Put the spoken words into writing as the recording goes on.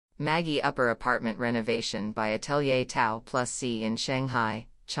Magy Apartment renovation by Atelier tao+c in Shanghai,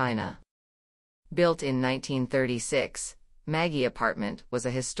 China. Built in 1936, Magy Apartment was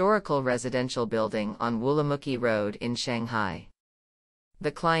a historical residential building on Wulumuqi Road in Shanghai.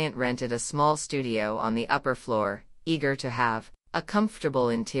 The client rented a small studio on the upper floor, eager to have a comfortable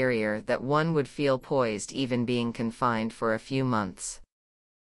interior that one would feel poised even being confined for a few months.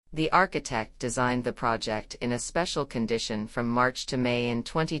 The architect designed the project in a special condition from March to May in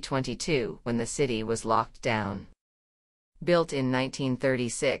 2022 when the city was locked down. Built in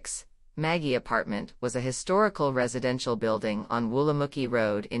 1936, Magy Apartment was a historical residential building on Wulumuqi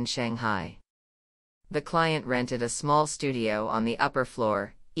Road in Shanghai. The client rented a small studio on the upper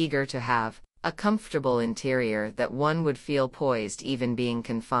floor, eager to have a comfortable interior that one would feel poised even being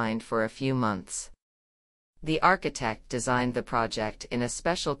confined for a few months. The architect designed the project in a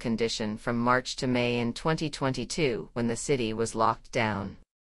special condition from March to May in 2022 when the city was locked down.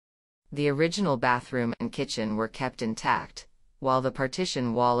 The original bathroom and kitchen were kept intact, while the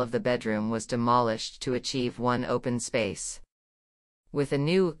partition wall of the bedroom was demolished to achieve one open space. With a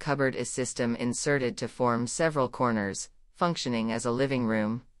new cupboard system inserted to form several corners, functioning as a living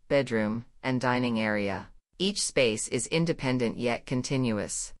room, bedroom, and dining area, each space is independent yet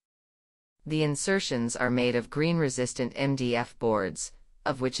continuous. The insertions are made of green-resistant MDF boards,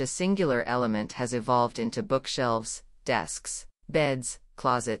 of which a singular element has evolved into bookshelves, desks, beds,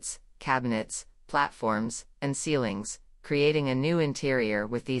 closets, cabinets, platforms, and ceilings, creating a new interior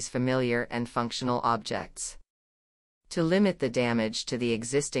with these familiar and functional objects. To limit the damage to the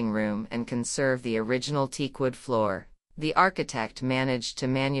existing room and conserve the original teakwood floor, the architect managed to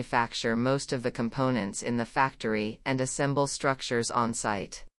manufacture most of the components in the factory and assemble structures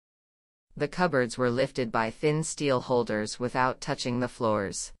on-site. The cupboards were lifted by thin steel holders without touching the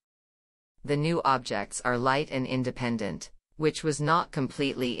floors. The new objects are light and independent, which was not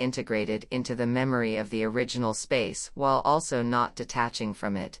completely integrated into the memory of the original space while also not detaching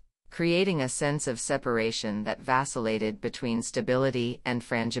from it, creating a sense of separation that vacillated between stability and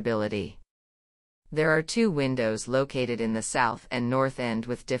frangibility. There are two windows located in the south and north end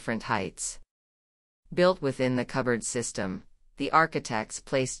with different heights. Built within the cupboard system, the architects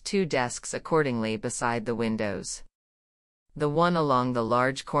placed two desks accordingly beside the windows. The one along the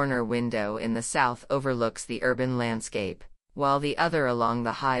large corner window in the south overlooks the urban landscape, while the other along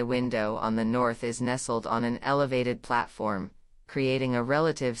the high window on the north is nestled on an elevated platform, creating a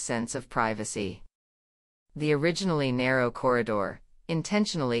relative sense of privacy. The originally narrow corridor,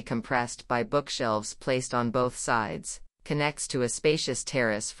 intentionally compressed by bookshelves placed on both sides, connects to a spacious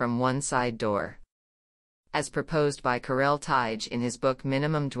terrace from one side door. As proposed by Karel Tijge in his book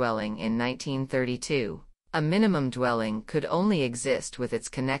Minimum Dwelling in 1932, a minimum dwelling could only exist with its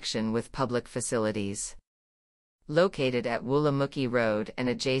connection with public facilities. Located at Wulumuqi Road and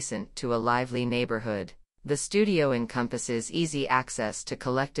adjacent to a lively neighborhood, the studio encompasses easy access to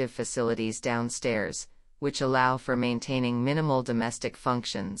collective facilities downstairs, which allow for maintaining minimal domestic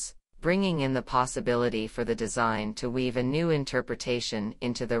functions, bringing in the possibility for the design to weave a new interpretation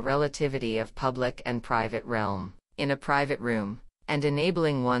into the relativity of public and private realm, in a private room, and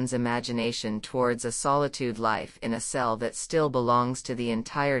enabling one's imagination towards a solitude life in a cell that still belongs to the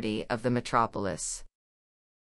entirety of the metropolis.